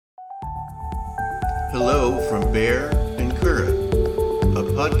Hello from Baehr and Curadh, a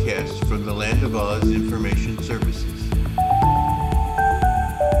podcast from the Land of Oz Information Services.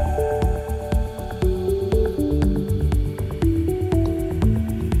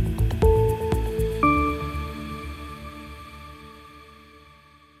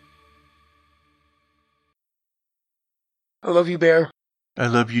 I love you, Baehr. I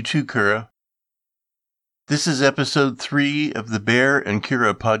love you too, Curadh. This is episode 3 of the Baehr and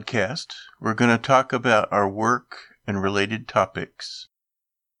Curadh podcast. We're going to talk about our work and related topics.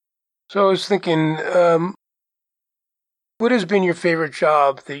 So I was thinking, what has been your favorite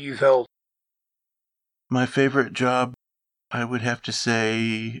job that you've held? My favorite job, I would have to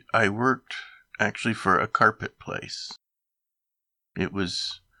say, I worked actually for a carpet place. It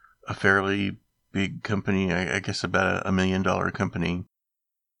was a fairly big company, I guess about $1 million company.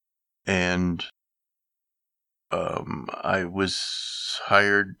 And I was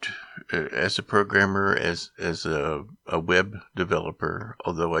hired as a programmer, as a web developer,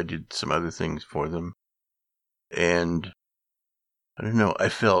 although I did some other things for them. And I don't know, I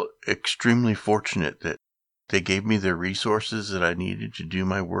felt extremely fortunate that they gave me the resources that I needed to do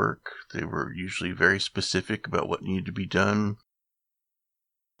my work. They were usually very specific about what needed to be done.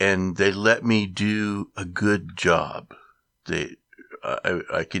 And they let me do a good job.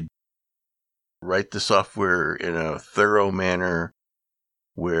 I could write the software in a thorough manner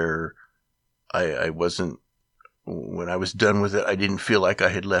where I wasn't, when I was done with it, I didn't feel like I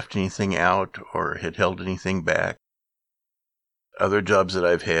had left anything out or had held anything back. Other jobs that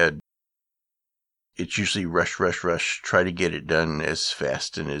I've had, it's usually rush, try to get it done as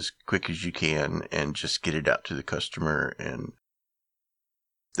fast and as quick as you can and just get it out to the customer. And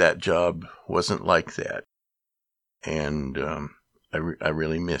that job wasn't like that. And I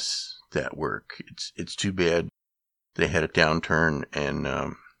really miss that work. It's too bad they had a downturn and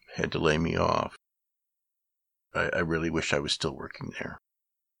had to lay me off. I really wish I was still working there.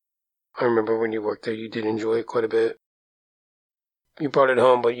 I remember when you worked there, you did enjoy it quite a bit. You brought it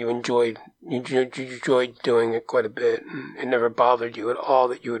home, but you enjoyed doing it quite a bit. And it never bothered you at all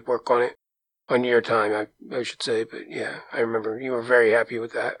that you would work on it on your time, I should say. But yeah, I remember you were very happy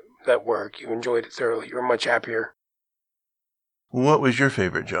with that work. You enjoyed it thoroughly. You were much happier. What was your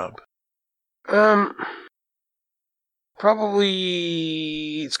favorite job?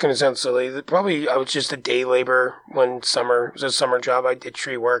 Probably, it's going to sound silly. Probably I was just a day laborer one summer. It was a summer job. I did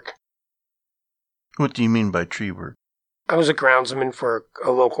tree work. What do you mean by tree work? I was a groundsman for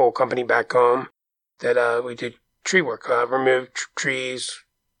a local company back home that we did tree work. Removed trees,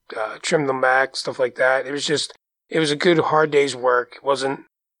 trimmed them back, stuff like that. It was a good hard day's work. It wasn't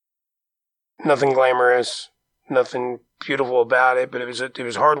nothing glamorous, nothing beautiful about it, but it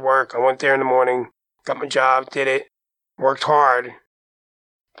was hard work. I went there in the morning, got my job, did it, worked hard.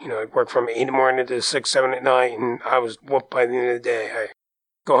 I'd work from 8 in the morning to 6, 7 at night, and I was whooped by the end of the day. I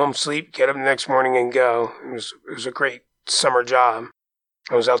go home, sleep, get up the next morning, and go. It was a great summer job.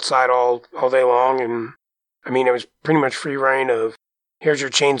 I was outside all day long, and it was pretty much free reign of, here's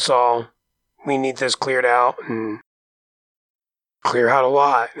your chainsaw, we need this cleared out, and clear out a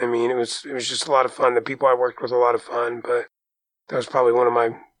lot. It was just a lot of fun. The people I worked with were a lot of fun, but that was probably one of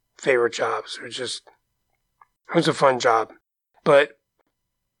my favorite jobs. It was a fun job. But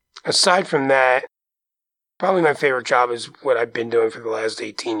aside from that, probably my favorite job is what I've been doing for the last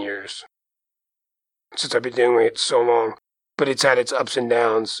 18 years. Since I've been doing it so long. But it's had its ups and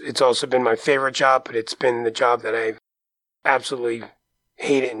downs. It's also been my favorite job, but it's been the job that I've absolutely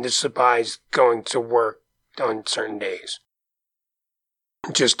hated and despised going to work on certain days.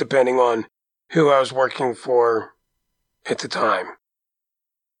 Just depending on who I was working for at the time.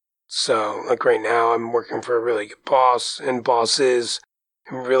 So, like right now, I'm working for a really good boss and bosses.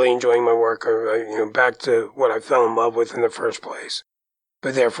 I'm really enjoying my work. Back to what I fell in love with in the first place.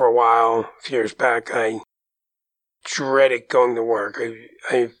 But there for a while, a few years back, I dreaded going to work.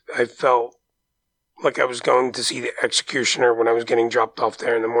 I felt like I was going to see the executioner when I was getting dropped off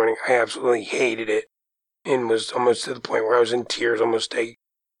there in the morning. I absolutely hated it and was almost to the point where I was in tears almost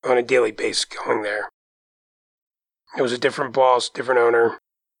on a daily basis going there. It was a different boss, different owner.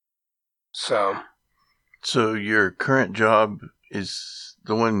 So your current job is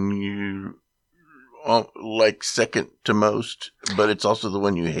the one you like second to most, but it's also the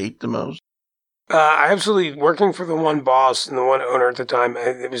one you hate the most? I absolutely, working for the one boss and the one owner at the time,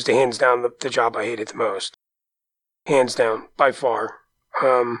 it was hands down the job I hated the most. Hands down, by far.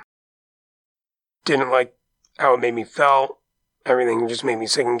 Didn't like how it made me feel. Everything just made me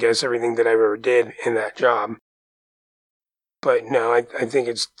second guess everything that I ever did in that job. But no, I think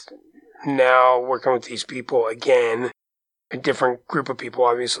it's now working with these people again a different group of people.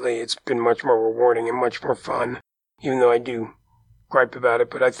 Obviously, it's been much more rewarding and much more fun, even though I do gripe about it,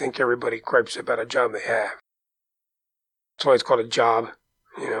 but I think everybody gripes about a job they have. That's why it's called a job,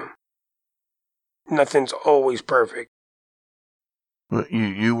 you know. Nothing's always perfect. Well,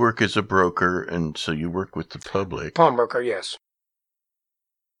 you work as a broker, and so you work with the public. Pawnbroker, yes.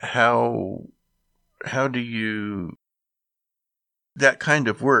 How do you... That kind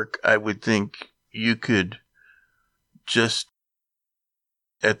of work, I would think you could just,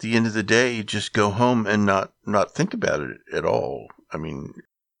 at the end of the day, just go home and not think about it at all. I mean,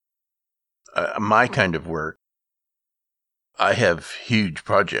 my kind of work, I have huge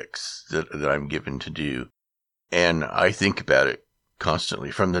projects that I'm given to do, and I think about it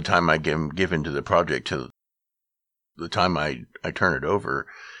constantly from the time I get given to the project to the time I turn it over.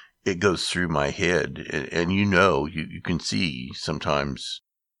 It goes through my head, and you can see sometimes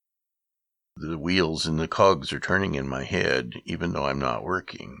the wheels and the cogs are turning in my head, even though I'm not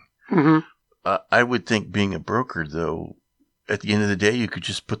working. Mm-hmm. I would think being a broker, though, at the end of the day, you could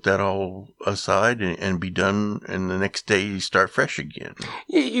just put that all aside and be done, and the next day you start fresh again.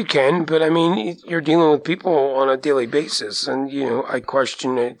 You can, but I mean, you're dealing with people on a daily basis, and, I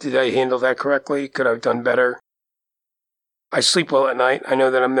question it. Did I handle that correctly? Could I have done better? I sleep well at night. I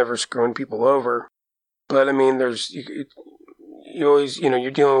know that I'm never screwing people over, but I mean, you always,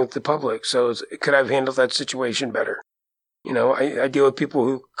 you're dealing with the public, so could I have handled that situation better? I deal with people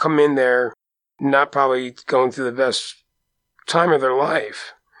who come in there not probably going through the best time of their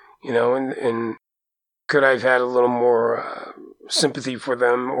life, and could I have had a little more sympathy for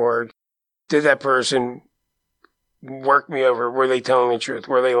them, or did that person work me over? Were they telling the truth?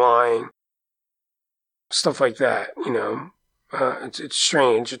 Were they lying? Stuff like that, It's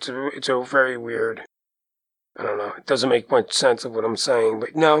strange. It's a very weird. I don't know. It doesn't make much sense of what I'm saying,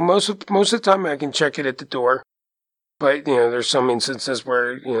 but no, most of the time I can check it at the door. But there's some instances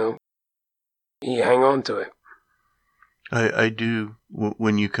where you hang on to it. I do.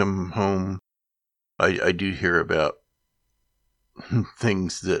 When you come home, I do hear about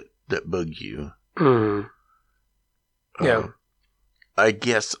things that bug you. Mm-hmm. Yeah. I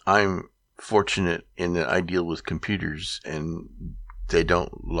guess I'm fortunate in that I deal with computers and they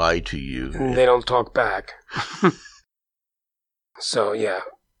don't lie to you. And they don't talk back. So, yeah.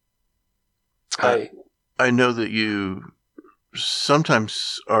 I know that you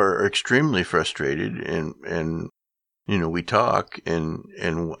sometimes are extremely frustrated and we talk and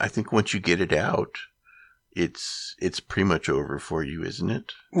I think once you get it out, it's pretty much over for you, isn't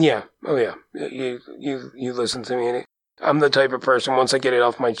it? Yeah. Oh, yeah. You listen to me, and I'm the type of person, once I get it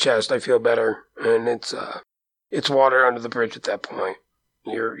off my chest, I feel better, and it's water under the bridge at that point.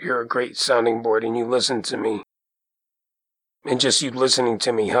 You're a great sounding board, and you listen to me, and just you listening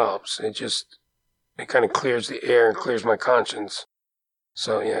to me helps. It kind of clears the air and clears my conscience.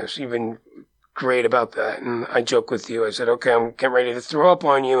 So, yeah, you've been great about that, and I joke with you. I said, okay, I'm getting ready to throw up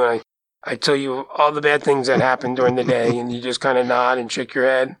on you, and I tell you all the bad things that happened during the day, and you just kind of nod and shake your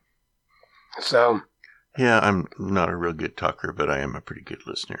head. So... Yeah, I'm not a real good talker, but I am a pretty good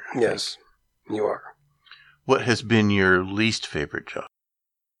listener. Yes, you are. What has been your least favorite job?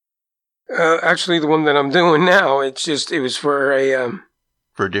 Actually, the one that I'm doing now, it was for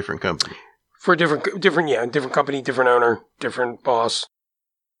for a different company. For a different company, different owner, different boss.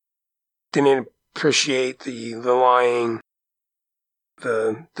 Didn't appreciate the lying,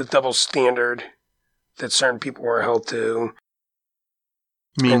 the double standard that certain people were held to.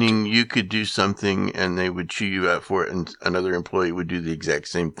 Meaning you could do something and they would chew you out for it, and another employee would do the exact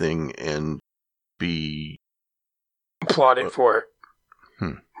same thing and be applauded for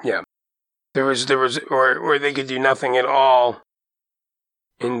it. Yeah. There was, or they could do nothing at all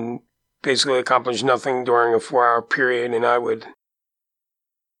and basically accomplish nothing during a 4-hour period, and I would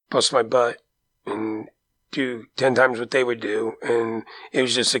bust my butt and do 10 times what they would do, and it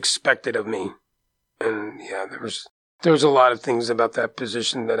was just expected of me. And yeah, there was a lot of things about that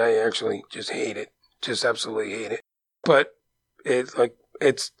position that I actually just hated, just absolutely hate it. But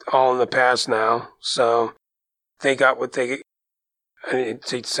it's all in the past now, so they got what they. I didn't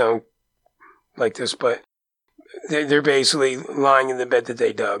say it sound like this, but they're basically lying in the bed that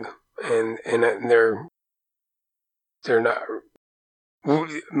they dug, and they're not.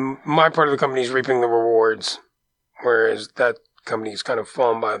 My part of the company is reaping the rewards, whereas that company's kind of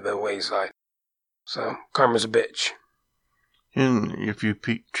fallen by the wayside. So karma's a bitch. And if you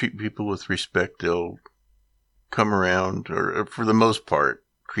treat people with respect, they'll come around, or for the most part,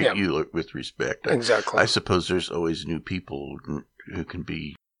 treat you with respect. Exactly. I suppose there's always new people who can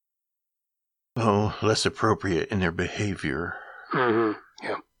be, less appropriate in their behavior. Mm-hmm.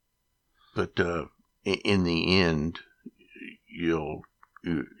 Yeah. But in the end, you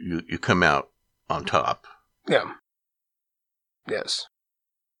come out on top. Yeah. Yes.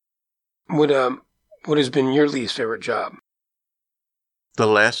 What has been your least favorite job? The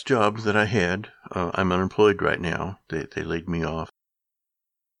last job that I had, I'm unemployed right now. They laid me off.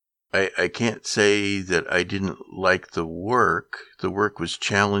 I can't say that I didn't like the work. The work was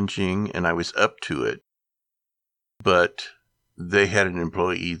challenging and I was up to it. But they had an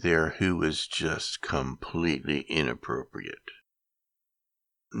employee there who was just completely inappropriate.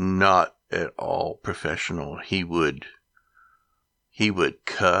 Not at all professional. He would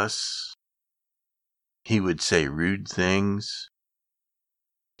cuss. He would say rude things.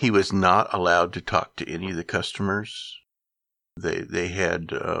 He was not allowed to talk to any of the customers. They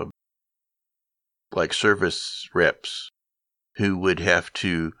had like service reps who would have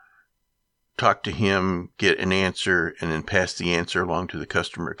to talk to him, get an answer, and then pass the answer along to the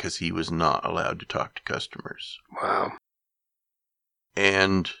customer because he was not allowed to talk to customers. Wow.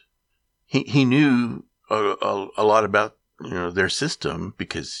 And he knew a lot about their system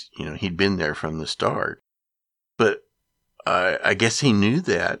because he'd been there from the start. But I guess he knew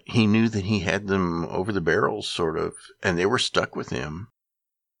that. He knew that he had them over the barrels, sort of, and they were stuck with him.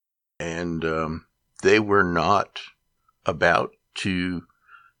 And they were not about to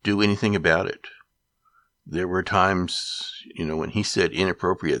do anything about it. There were times, when he said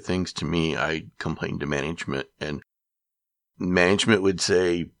inappropriate things to me, I complained to management, and management would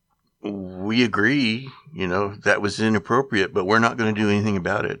say, we agree, that was inappropriate, but we're not going to do anything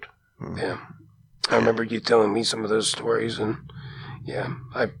about it. Yeah. I remember you telling me some of those stories, and yeah,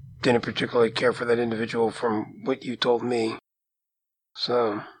 I didn't particularly care for that individual from what you told me.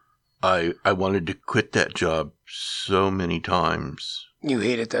 So I wanted to quit that job so many times. You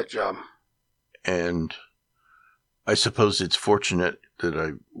hated that job. And I suppose it's fortunate that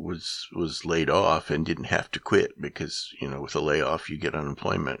I was laid off and didn't have to quit because, with a layoff you get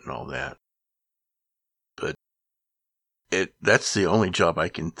unemployment and all that. But that's the only job I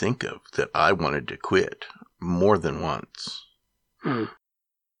can think of that I wanted to quit more than once.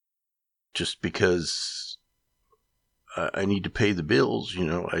 Just because I need to pay the bills,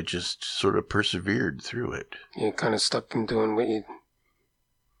 I just sort of persevered through it. You kind of stuck in doing what you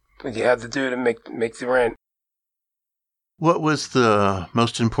had to do to make the rent. What was the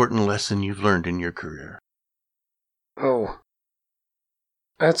most important lesson you've learned in your career? Oh,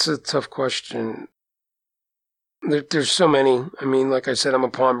 that's a tough question. There's so many. I mean, like I said, I'm a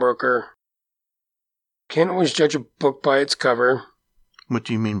pawnbroker. Can't always judge a book by its cover. What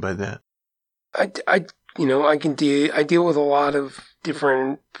do you mean by that? I deal with a lot of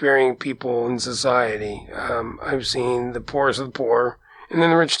different varying people in society. I've seen the poorest of the poor and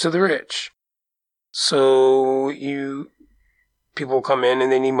then the rich to the rich. So people come in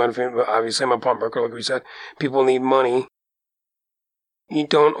and they need money. Obviously, I'm a pawnbroker, like we said. People need money. You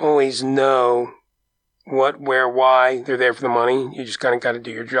don't always know what, where, why they're there for the money. You just kind of got to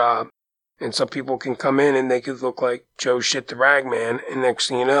do your job. And some people can come in and they could look like Joe Shit the Rag Man, and next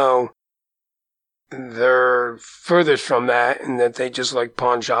thing you know, they're furthest from that, and that they just like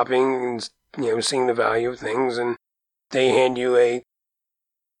pawn shopping and seeing the value of things, and they hand you a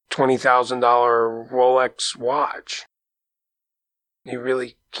 $20,000 Rolex watch. You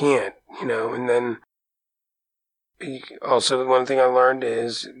really can't, and then also one thing I learned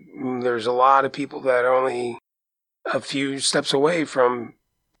is there's a lot of people that are only a few steps away from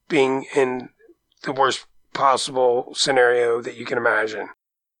being in the worst possible scenario that you can imagine.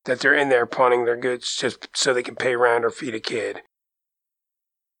 That they're in there pawning their goods just so they can pay rent or feed a kid.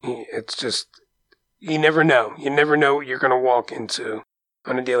 It's just, you never know. You never know what you're going to walk into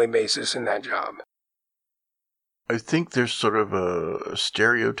on a daily basis in that job. I think there's sort of a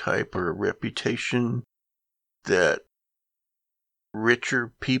stereotype or a reputation that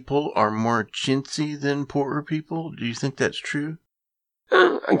richer people are more chintzy than poorer people. Do you think that's true?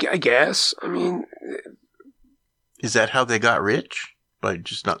 I guess. I mean, is that how they got rich? By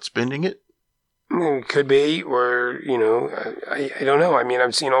just not spending it? It could be, or I don't know. I mean,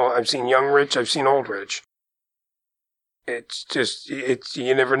 I've seen young rich, I've seen old rich. It's just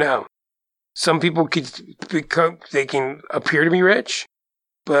you never know. Some people they can appear to be rich,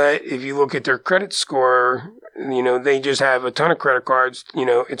 but if you look at their credit score, they just have a ton of credit cards.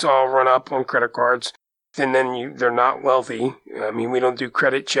 It's all run up on credit cards. Then they're not wealthy. I mean, we don't do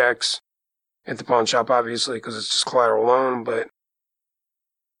credit checks at the pawn shop, obviously, because it's just collateral loan, but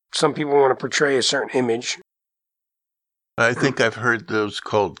some people want to portray a certain image. I think I've heard those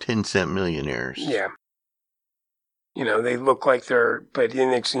called 10-cent millionaires. Yeah. They look like but the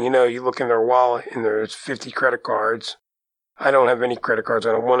next thing you know, you look in their wallet and there's 50 credit cards. I don't have any credit cards.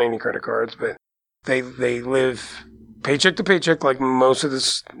 I don't want any credit cards, but they live paycheck to paycheck like most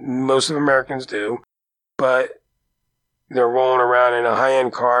of Americans do, but they're rolling around in a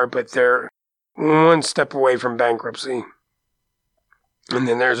high-end car, but they're one step away from bankruptcy. And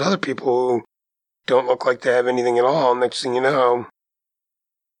then there's other people who don't look like they have anything at all. Next thing you know,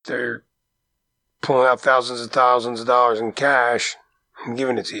 they're pulling out thousands of dollars in cash and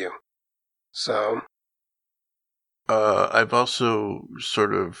giving it to you. So, I've also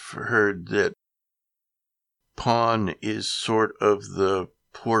sort of heard that pawn is sort of the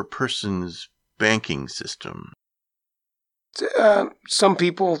poor person's banking system. some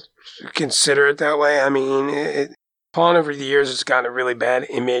people consider it that way. I mean, pawn over the years has gotten a really bad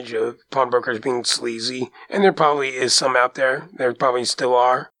image of pawnbrokers being sleazy, and there probably is some out there. There probably still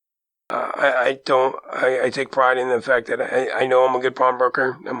are. I take pride in the fact that I know I'm a good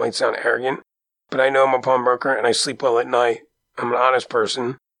pawnbroker. That might sound arrogant, but I know I'm a pawnbroker and I sleep well at night. I'm an honest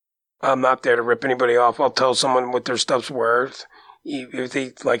person. I'm not there to rip anybody off. I'll tell someone what their stuff's worth, if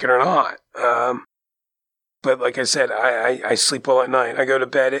they like it or not. But like I said, I sleep well at night. I go to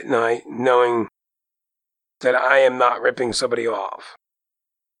bed at night knowing that I am not ripping somebody off.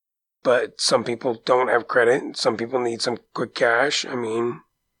 But some people don't have credit. Some people need some quick cash. I mean,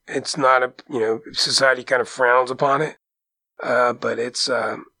 it's not society kind of frowns upon it. But it's,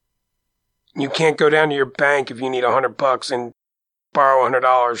 you can't go down to your bank if you need $100 and borrow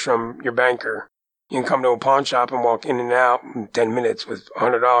 $100 from your banker. You can come to a pawn shop and walk in and out in 10 minutes with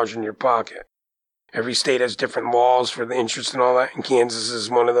 $100 in your pocket. Every state has different laws for the interest and all that, and Kansas is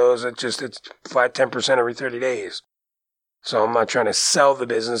one of those. It's flat 10% every 30 days. So I'm not trying to sell the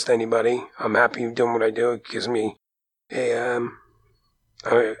business to anybody. I'm happy doing what I do. It gives me a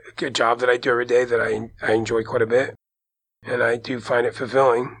job that I do every day that I enjoy quite a bit, and I do find it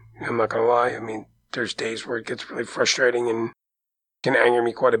fulfilling. I'm not going to lie. I mean, there's days where it gets really frustrating and can anger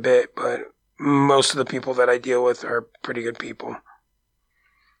me quite a bit, but most of the people that I deal with are pretty good people.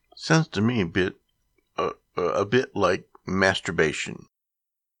 Sounds to me a bit like masturbation.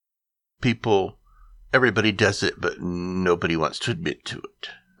 Everybody does it, but nobody wants to admit to it.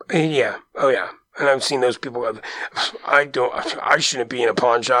 Yeah. Oh, yeah. And I've seen those people. I shouldn't be in a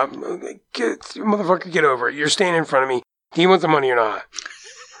pawn shop. Motherfucker, get over it. You're standing in front of me. Do you want the money or not?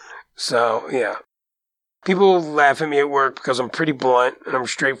 So, yeah. People laugh at me at work because I'm pretty blunt and I'm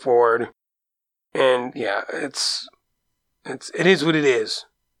straightforward. And, yeah, it is what it is.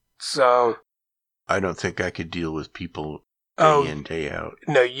 So. I don't think I could deal with people day in, day out.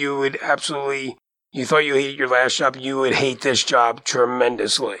 No, you would absolutely. You thought you hated your last job. You would hate this job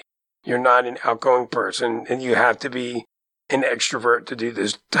tremendously. You're not an outgoing person, and you have to be an extrovert to do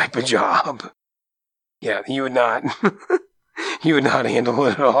this type of job. Yeah, you would not. You would not handle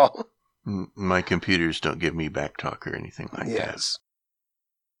it at all. My computers don't give me back talk or anything like that. Yes.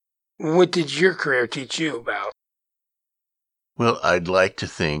 What did your career teach you about? Well, I'd like to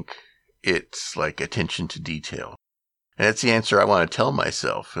think it's like attention to detail. And that's the answer I want to tell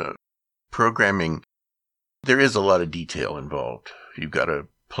myself. Programming, there is a lot of detail involved. You've got to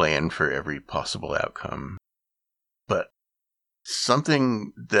plan for every possible outcome. But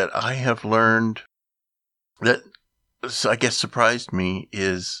something that I have learned that I guess surprised me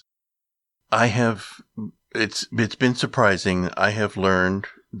is it's been surprising. I have learned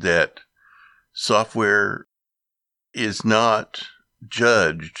that software is not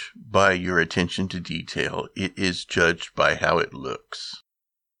judged by your attention to detail. It is judged by how it looks.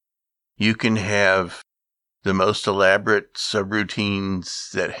 You can have the most elaborate subroutines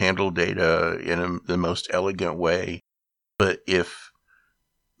that handle data in the most elegant way, but if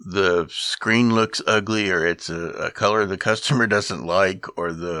the screen looks ugly or it's a color the customer doesn't like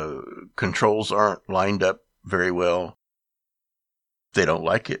or the controls aren't lined up very well, they don't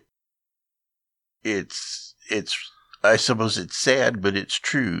like it. I suppose it's sad, but it's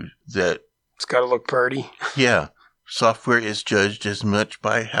true that it's got to look pretty. Yeah. Software is judged as much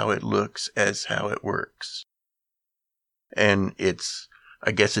by how it looks as how it works. And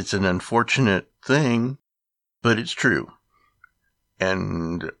I guess it's an unfortunate thing, but it's true.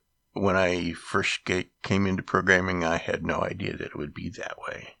 And when I first came into programming, I had no idea that it would be that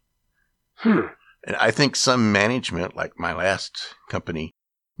way. And I think some management, like my last company,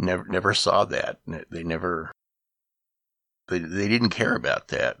 never saw that. They didn't care about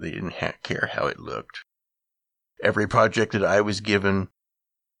that. They didn't care how it looked. Every project that I was given,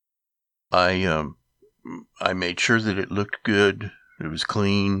 I made sure that it looked good, it was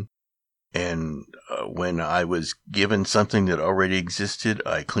clean, and when I was given something that already existed,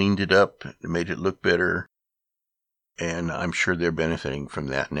 I cleaned it up, made it look better, and I'm sure they're benefiting from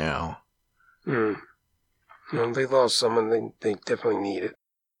that now. Well, they lost someone, they definitely need it.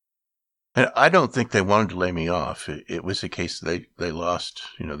 And I don't think they wanted to lay me off. It was a case they lost,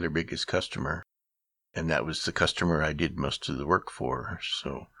 their biggest customer. And that was the customer I did most of the work for.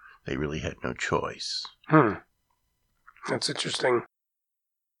 So they really had no choice. That's interesting.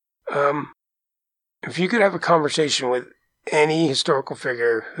 If you could have a conversation with any historical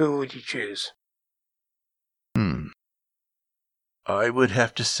figure, who would you choose? I would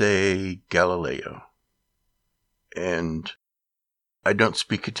have to say Galileo. And I don't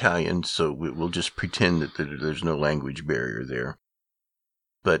speak Italian, so we'll just pretend that there's no language barrier there.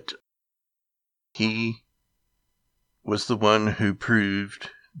 But he was the one who proved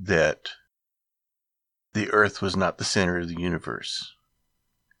that the Earth was not the center of the universe,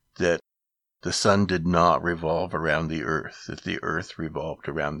 that the sun did not revolve around the Earth, that the Earth revolved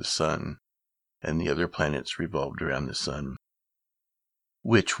around the sun, and the other planets revolved around the sun,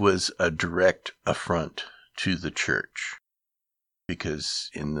 which was a direct affront to the church. Because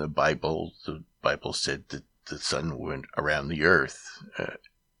in the Bible said that the sun went around the Earth,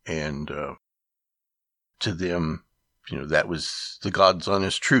 and to them, that was the God's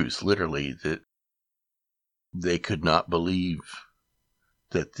honest truth, literally, that they could not believe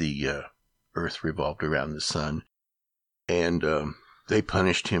that the Earth revolved around the sun, and they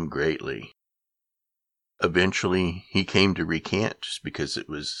punished him greatly. Eventually, he came to recant just because it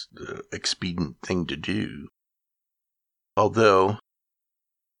was the expedient thing to do. Although,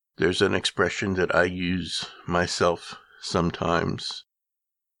 there's an expression that I use myself sometimes.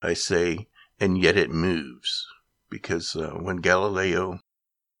 I say, and yet it moves. Because when Galileo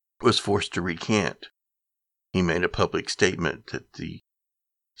was forced to recant, he made a public statement that the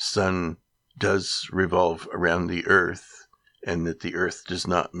sun does revolve around the Earth, and that the Earth does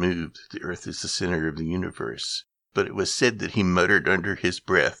not move, that the Earth is the center of the universe. But it was said that he muttered under his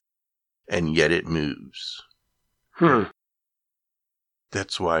breath, and yet it moves.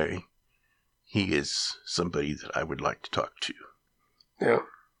 That's why he is somebody that I would like to talk to. Yeah.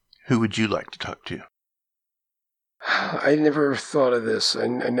 Who would you like to talk to? I never thought of this. I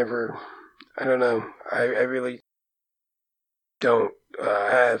don't know. I really don't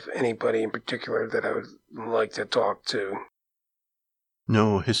have anybody in particular that I would like to talk to.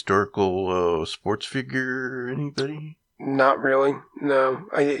 No historical sports figure or anybody? Not really. No.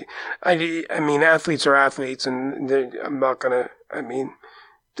 I mean, athletes are athletes, and I'm not gonna. I mean,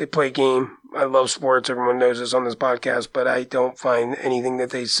 they play a game. I love sports. Everyone knows this on this podcast, but I don't find anything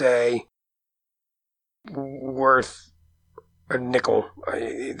that they say worth a nickel.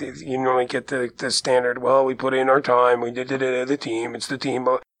 You normally get the standard, well, we put in our time, we did the team, it's the team.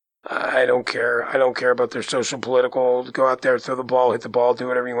 I don't care. I don't care about their social, political, go out there, throw the ball, hit the ball, do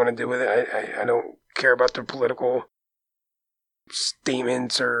whatever you want to do with it. I don't care about their political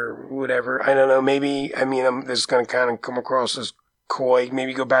statements or whatever. I don't know. Maybe, this is going to kind of come across as coy.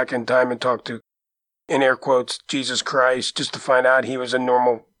 Maybe go back in time and talk to, in air quotes, Jesus Christ, just to find out he was a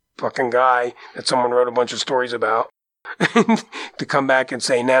normal fucking guy that someone wrote a bunch of stories about. To come back and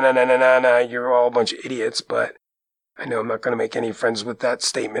say, nah, you're all a bunch of idiots. But I know I'm not going to make any friends with that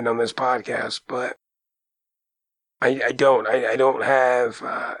statement on this podcast, but I don't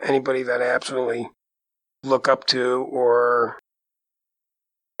have anybody that I absolutely look up to or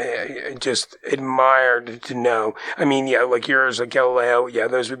just admired to know. I mean, yeah, like yours, like Galileo, yeah,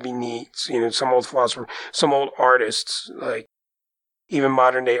 those would be neat. Some old philosopher, some old artists, like even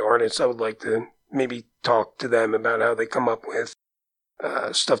modern day artists, I would like to maybe talk to them about how they come up with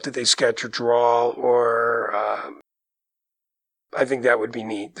stuff that they sketch or draw, or I think that would be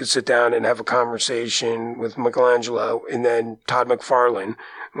neat to sit down and have a conversation with Michelangelo and then Todd McFarlane,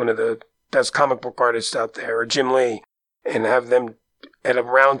 one of the best comic book artists out there, or Jim Lee, and have them at a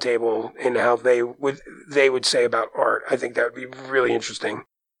round table and how they would say about art. I think that would be really interesting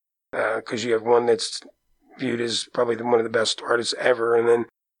because you have one that's viewed as probably one of the best artists ever, and then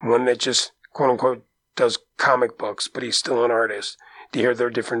one that just quote unquote does comic books, but he's still an artist. To hear their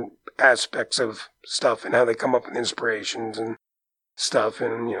different aspects of stuff and how they come up with inspirations and stuff.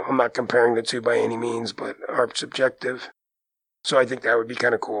 And, I'm not comparing the two by any means, but art's subjective. So I think that would be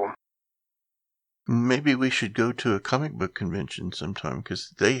kind of cool. Maybe we should go to a comic book convention sometime,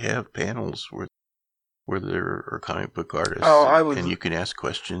 because they have panels where there are comic book artists. And you can ask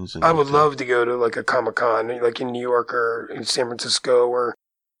questions. I would love to go to like a Comic-Con, like in New York or in San Francisco or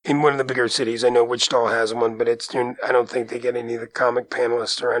in one of the bigger cities. I know Wichita has one, but I don't think they get any of the comic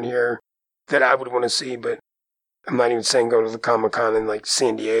panelists around here that I would want to see. But I'm not even saying go to the Comic-Con in like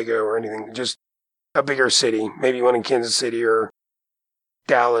San Diego or anything. Just a bigger city, maybe one in Kansas City or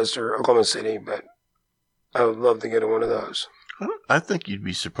Dallas or Oklahoma City. But I would love to go to one of those. I think you'd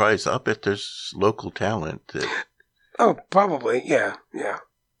be surprised. I'll bet there's local talent that... Oh, probably. Yeah.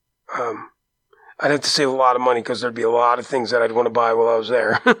 I'd have to save a lot of money because there'd be a lot of things that I'd want to buy while I was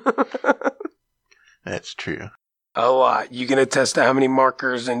there. That's true. A lot. You can attest to how many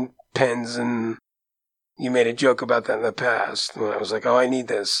markers and pens, and you made a joke about that in the past when I was like, oh, I need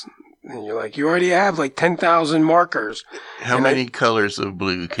this. And you're like, you already have like 10,000 markers. How many colors of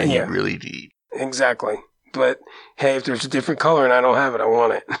blue can you really need? Exactly. But hey, if there's a different color and I don't have it, I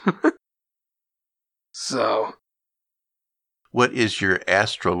want it. So. What is your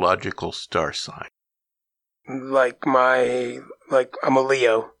astrological star sign? I'm a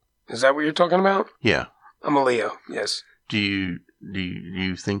Leo. Is that what you're talking about? Yeah. I'm a Leo, yes. Do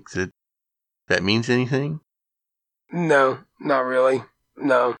you think that means anything? No, not really.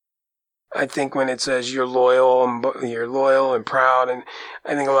 No. I think when it says you're loyal and proud, and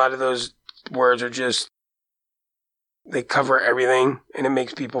I think a lot of those words are just, they cover everything, and it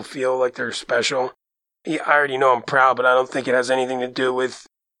makes people feel like they're special. Yeah, I already know I'm proud, but I don't think it has anything to do with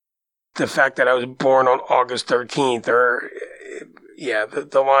the fact that I was born on August 13th, or,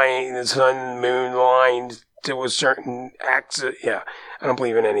 the line, the sun, moon lined to a certain axis. Yeah, I don't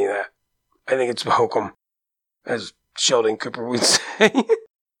believe in any of that. I think it's hokum, as Sheldon Cooper would say.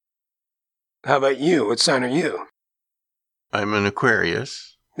 How about you? What sign are you? I'm an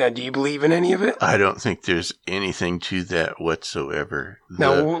Aquarius. Now, do you believe in any of it? I don't think there's anything to that whatsoever.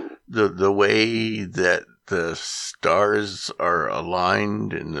 Now, the way that the stars are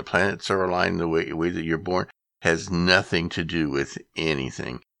aligned and the planets are aligned, the way that you're born, has nothing to do with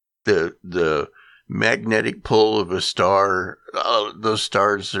anything. The magnetic pull of a star, those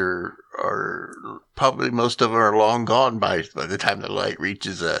stars are probably, most of them are long gone by the time the light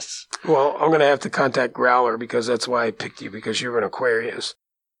reaches us. Well, I'm going to have to contact Growler, because that's why I picked you, because you're an Aquarius.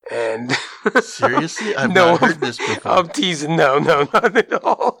 And seriously? I've not heard this before. I'm teasing. No, not at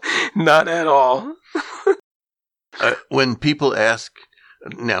all. Not at all. When people ask,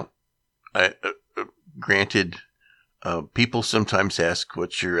 now, granted, people sometimes ask,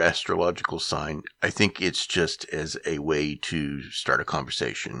 what's your astrological sign? I think it's just as a way to start a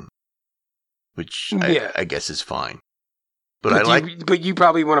conversation, which I guess is fine. But you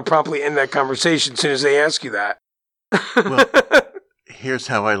probably want to promptly end that conversation as soon as they ask you that. Well, here's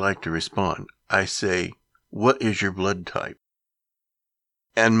how I like to respond. I say, what is your blood type?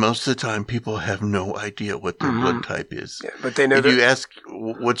 And most of the time, people have no idea what their blood type is. Yeah, but they know. If you ask,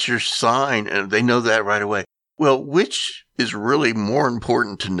 what's your sign? And they know that right away. Well, which is really more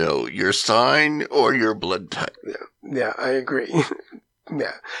important to know, your sign or your blood type? Yeah, I agree.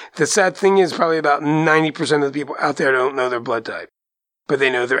 Yeah. The sad thing is probably about 90% of the people out there don't know their blood type, but they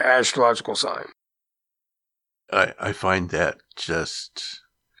know their astrological sign. I find that just,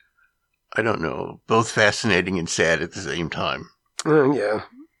 I don't know, both fascinating and sad at the same time. Yeah.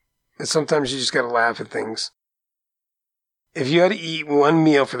 And sometimes you just got to laugh at things. If you had to eat one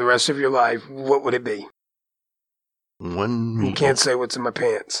meal for the rest of your life, what would it be? One meal? You can't say what's in my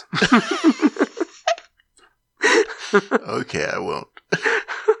pants. Okay, I won't.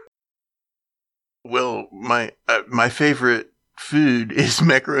 Well, my favorite food is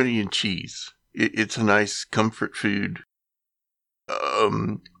macaroni and cheese. It's a nice comfort food.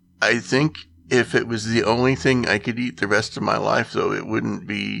 I think if it was the only thing I could eat the rest of my life, though, it wouldn't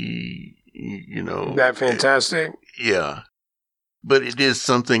be, that fantastic? Yeah. But it is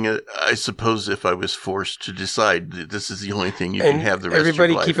something, I suppose, if I was forced to decide that this is the only thing you can have the rest of your life.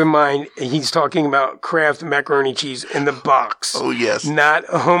 Everybody keep in mind, he's talking about Kraft macaroni cheese in the box. Oh, yes. Not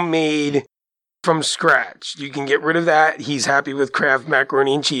homemade from scratch. You can get rid of that. He's happy with Kraft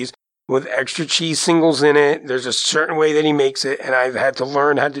macaroni and cheese with extra cheese singles in it. There's a certain way that he makes it, and I've had to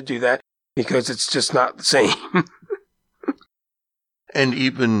learn how to do that because it's just not the same. And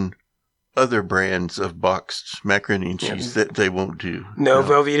even other brands of boxed macaroni and cheese that they won't do. No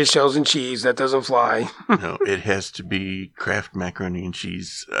Velveeta shells and cheese. That doesn't fly. No, it has to be Kraft macaroni and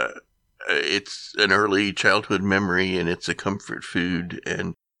cheese. It's an early childhood memory, and it's a comfort food,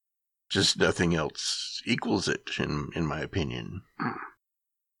 and just nothing else equals it, in my opinion.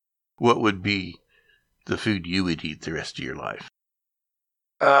 What would be the food you would eat the rest of your life?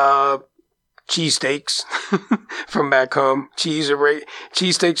 Cheesesteaks from back home.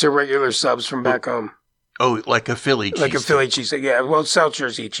 Cheesesteaks are regular subs from back home. Oh, like a Philly cheesesteak. Like a Philly cheesesteak, yeah. Well, South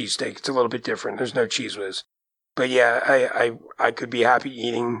Jersey cheesesteak. It's a little bit different. There's no cheese whiz. But yeah, I could be happy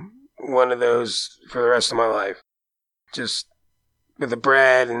eating one of those for the rest of my life. Just with the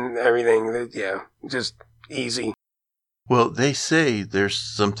bread and everything. Yeah, just easy. Well, they say there's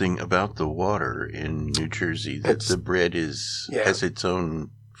something about the water in New Jersey that the bread has its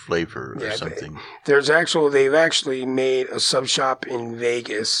own flavor or something. They've actually made a sub shop in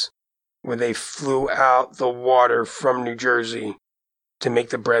Vegas where they flew out the water from New Jersey to make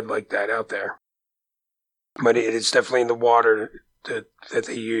the bread like that out there. But it is definitely in the water that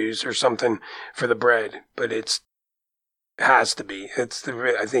they use or something for the bread. But it has to be.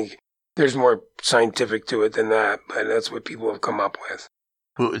 I think there's more scientific to it than that, but that's what people have come up with.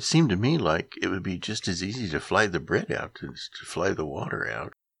 Well, it seemed to me like it would be just as easy to fly the bread out as to fly the water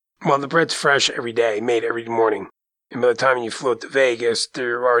out. Well, the bread's fresh every day, made every morning. And by the time you float to Vegas,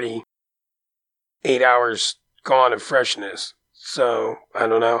 they're already 8 hours gone of freshness. So, I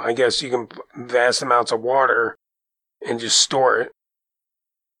don't know. I guess you can vast amounts of water and just store it.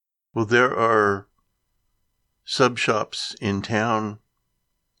 Well, there are sub shops in town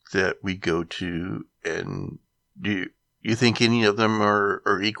that we go to, and do you think any of them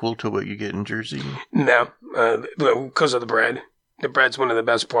are equal to what you get in Jersey? No, because of the bread. The bread's one of the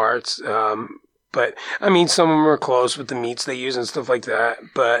best parts. But, I mean, some of them are close with the meats they use and stuff like that.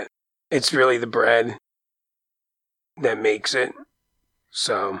 But it's really the bread that makes it.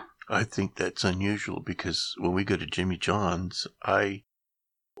 So I think that's unusual because when we go to Jimmy John's, I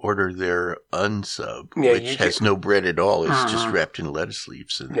order their unsub, which has no bread at all. It's just wrapped in lettuce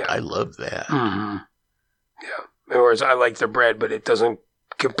leaves, and I love that. Mm-hmm. Yeah. Whereas I like their bread, but it doesn't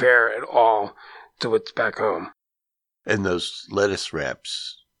compare at all to what's back home. And those lettuce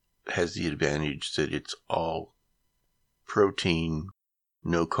wraps has the advantage that it's all protein,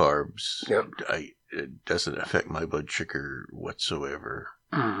 no carbs. Yep. It doesn't affect my blood sugar whatsoever.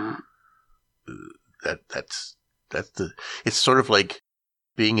 Mm-hmm. That's it's sort of like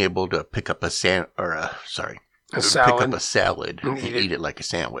being able to pick up a salad and eat it like a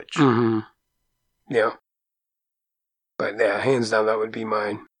sandwich. Mm-hmm. Yeah. But yeah, hands down, that would be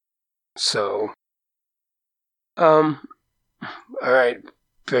mine. So, all right.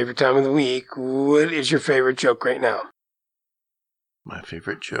 Favorite time of the week. What is your favorite joke right now? My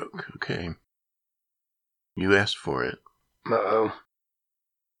favorite joke. Okay. You asked for it. Uh-oh.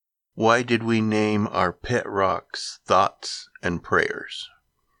 Why did we name our pet rocks Thoughts and Prayers?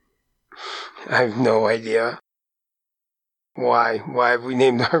 I have no idea. Why? Why have we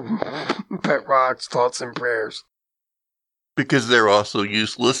named our pet rocks Thoughts and Prayers? Because they're also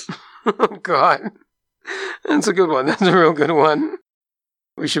useless. Oh, God. That's a good one. That's a real good one.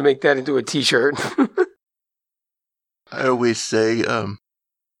 We should make that into a t-shirt. I always say,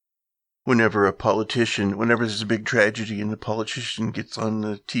 whenever there's a big tragedy and the politician gets on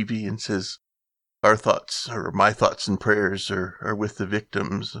the TV and says, our thoughts, or my thoughts and prayers are with the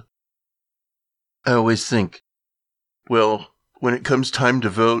victims, I always think, well, when it comes time to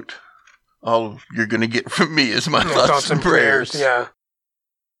vote, all you're going to get from me is my thoughts and prayers. Yeah.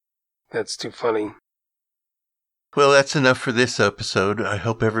 That's too funny. Well, that's enough for this episode. I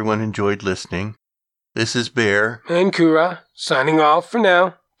hope everyone enjoyed listening. This is Baehr. And Curadh, signing off for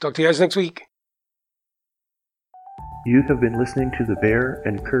now. Talk to you guys next week. You have been listening to the Baehr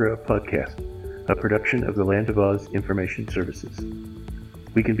and Curadh podcast, a production of the Land of Oz Information Services.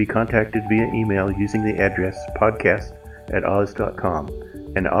 We can be contacted via email using the address podcast@oz.com,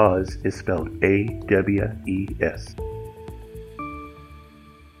 and Oz is spelled A-W-E-S.